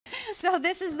So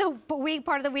this is the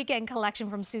part of the weekend collection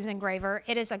from Susan Graver.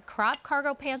 It is a crop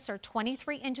cargo pants. They're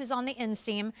 23 inches on the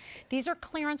inseam. These are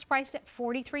clearance priced at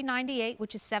 $43.98,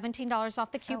 which is $17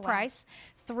 off the Q price.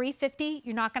 $3.50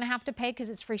 you're not going to have to pay because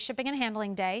it's free shipping and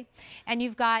handling day. And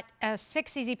you've got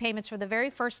 6 easy payments for the very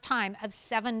first time of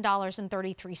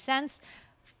 $7.33.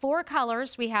 4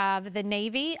 colors. We have the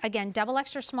navy, again, double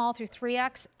extra small through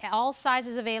 3X, all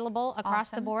sizes available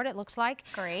across the board, it looks like.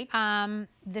 Great.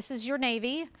 This is your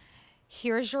navy.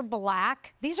 Here's your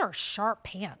black. These are sharp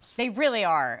pants. They really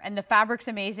are, and the fabric's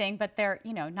amazing, but they're,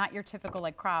 you know, not your typical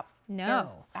like crop.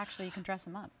 No. Actually, you can dress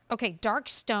them up. Okay, dark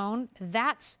stone,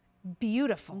 that's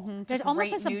beautiful. There's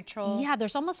almost like neutral. Yeah,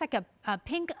 there's almost like a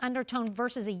pink undertone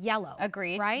versus a yellow.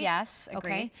 Agreed. Right? Yes.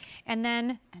 Agreed. Okay. And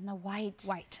then the white.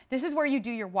 White. This is where you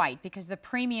do your white because the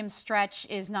premium stretch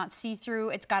is not see-through.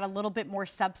 It's got a little bit more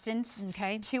substance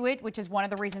to it, which is one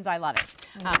of the reasons I love it.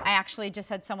 I actually just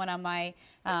had someone on my,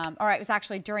 or it was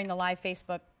actually during the live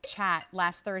Facebook chat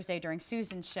last Thursday during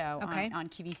Susan's show on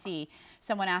QVC.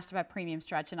 Someone asked about premium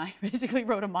stretch, and I basically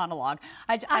wrote a monologue.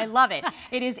 I love it.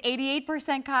 It is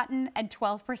 88% cotton and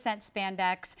 12%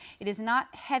 spandex. It is not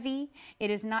heavy.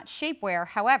 It is not shapewear.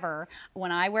 However,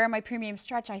 when I wear my premium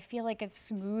stretch, I feel like it's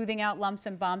smoothing out lumps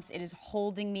and bumps. It is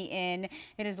holding me in.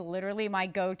 It is literally my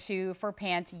go-to for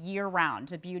pants year-round.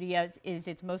 The beauty is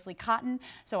it's mostly cotton,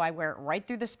 so I wear it right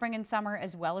through the spring and summer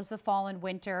as well as the fall and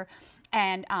winter.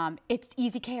 And it's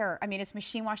easy care. I mean, it's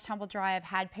machine wash, tumble dry. I've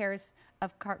had pairs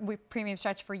of premium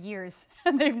stretch for years.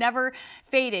 They've never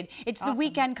faded. It's the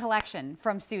weekend collection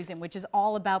from Susan, which is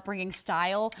all about bringing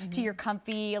style to your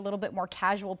comfy, a little bit more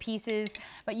casual pieces.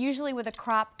 But usually with a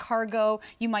crop cargo,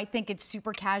 you might think it's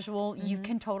super casual. You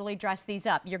can totally dress these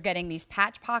up. You're getting these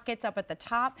patch pockets up at the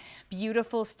top,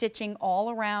 beautiful stitching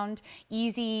all around,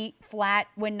 easy flat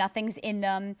when nothing's in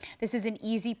them. This is an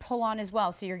easy pull on as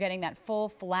well. So you're getting that full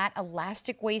flat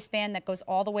elastic waistband that goes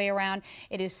all the way around.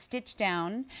 It is stitched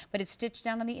down, but it's stitched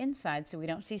down on the inside, so we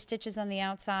don't see stitches on the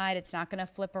outside. It's not going to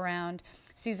flip around.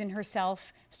 Susan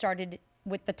herself started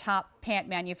with the top pant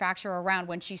manufacturer around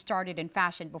when she started in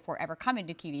fashion before ever coming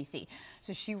to QVC.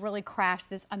 So she really crafts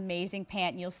this amazing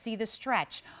pant, and you'll see the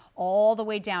stretch all the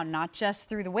way down, not just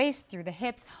through the waist, through the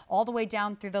hips, all the way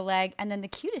down through the leg. And then the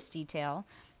cutest detail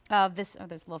of this, oh,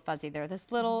 there's a little fuzzy there,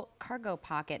 this little cargo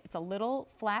pocket. It's a little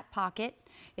flat pocket.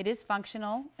 It is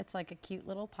functional. It's like a cute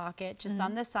little pocket just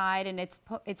on the side, and it's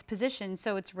positioned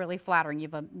so it's really flattering. You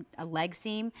have a leg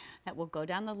seam that will go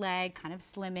down the leg, kind of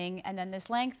slimming, and then this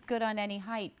length good on any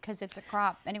height because it's a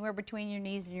crop. Anywhere between your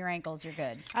knees and your ankles, you're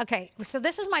good. Okay, so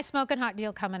this is my smoking hot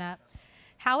deal coming up.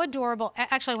 How adorable.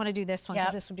 Actually, I want to do this one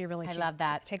because this would be really cute. I love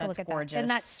that. Take a look at gorgeous. that. Isn't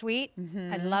that sweet?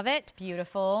 I love it.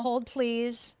 Beautiful. Hold,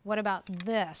 please. What about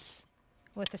this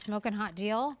with the smoking hot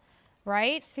deal?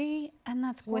 Right? See, and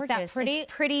that's gorgeous. With that pretty,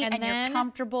 it's pretty and you're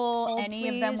comfortable. Hold, any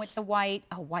of them with the white.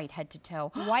 Oh, white head to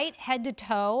toe. White head to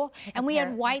toe. And we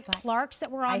had white Clarks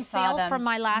that were on sale from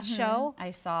my last show.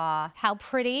 I saw. How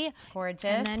pretty. Gorgeous.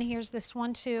 And then here's this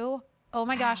one too. Oh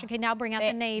my gosh, okay, now bring out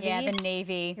the navy. Yeah, the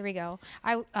navy. Here we go.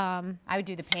 I would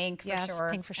do the pink for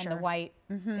sure. Pink for sure. And the white.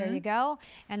 There you go.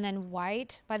 And then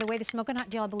white. By the way, the smoking hot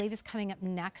deal, I believe, is coming up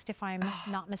next, if I'm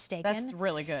not mistaken. That's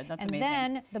really good. That's amazing.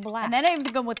 And then the black. And then I have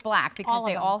to go with black because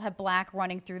they all have black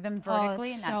running through them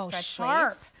vertically and that stretch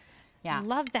sharp. lace. Yeah.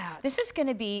 Love that. This is going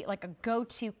to be like a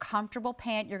go-to comfortable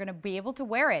pant. You're going to be able to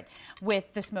wear it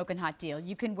with the smoking hot deal.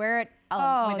 You can wear it with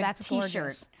a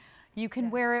t-shirt. You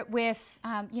can wear it with,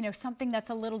 you know, something that's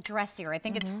a little dressier. I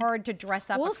think it's hard to dress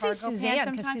up a cargo pant sometimes. We'll see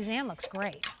Suzanne, because Suzanne looks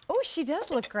great. Oh, she does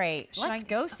look great. Let's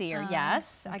go see her.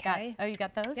 Yes. Okay. Oh, you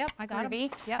got those? Yep, I got them.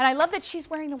 Yep. And I love that she's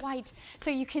wearing the white. So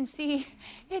you can see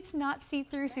it's not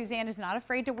see-through. Suzanne is not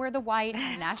afraid to wear the white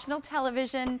on national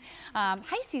television. Hi,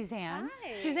 Suzanne.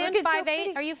 Hi. Suzanne,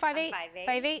 5'8". Are you 5'8"?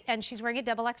 5'8", and she's wearing a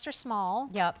double extra small.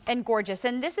 Yep, and gorgeous.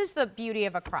 And this is the beauty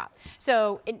of a crop.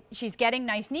 So she's getting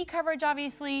nice knee coverage,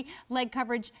 obviously, leg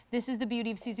coverage. This is the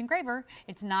beauty of Susan Graver.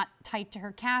 It's not tight to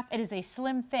her calf. It is a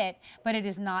slim fit, but it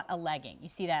is not a legging. You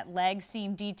see that leg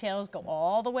seam details go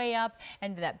all the way up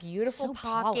and that beautiful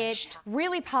pocket. Polished.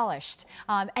 Really polished.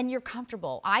 And you're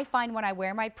comfortable. I find when I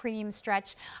wear my premium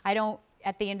stretch, I don't,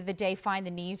 at the end of the day, find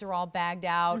the knees are all bagged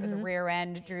out or the rear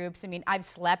end droops. I mean, I've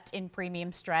slept in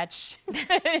premium stretch,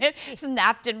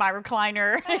 snapped in my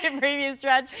recliner in premium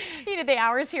stretch. You know, the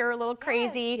hours here are a little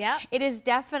crazy. Yep. It is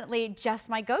definitely just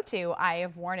my go-to. I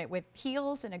have worn it with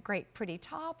heels and a great pretty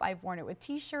top. I've worn it with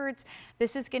t-shirts.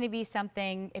 This is going to be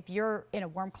something, if you're in a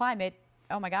warm climate,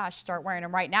 oh my gosh, start wearing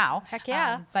them right now. Heck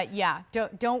yeah. But yeah,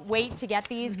 don't wait to get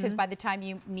these, because by the time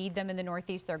you need them in the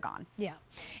Northeast, they're gone. Yeah.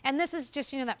 And this is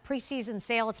just, you know, that preseason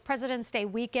sale. It's President's Day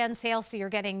weekend sale, so you're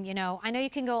getting, you know, I know you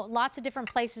can go lots of different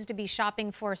places to be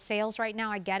shopping for sales right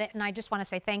now. I get it. And I just want to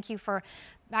say thank you for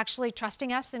actually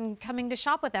trusting us and coming to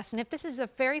shop with us. And if this is the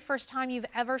very first time you've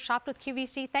ever shopped with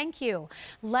QVC, thank you.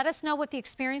 Let us know what the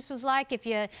experience was like. If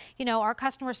you know, our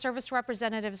customer service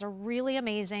representatives are really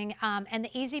amazing. And the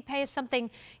Easy Pay is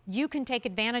something you can take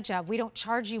advantage of. We don't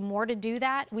charge you more to do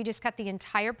that. We just cut the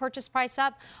entire purchase price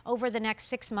up over the next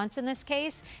 6 months in this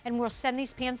case. And we'll send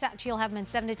these pants out to you. You'll have them in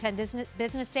 7 to 10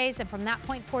 business days. And from that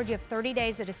point forward, you have 30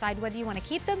 days to decide whether you want to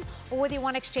keep them or whether you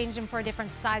want to exchange them for a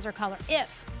different size or color,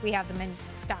 if we have them in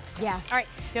stock still. Yes. All right.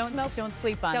 Don't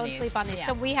sleep on these. Don't sleep on these. Yeah.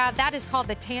 So we have, that is called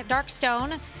the dark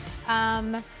stone,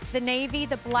 the navy,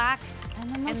 the black,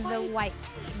 and the white.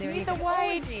 There you go. The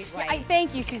white. Yeah,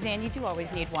 thank you, Suzanne. You do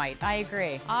always need white. I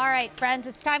agree. All right, friends,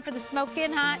 it's time for the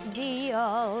smoking hot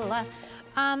deal.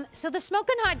 So the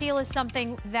smoking hot deal is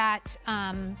something that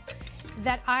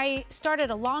that I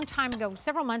started a long time ago,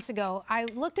 several months ago. I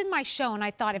looked in my show and I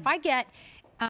thought, if I get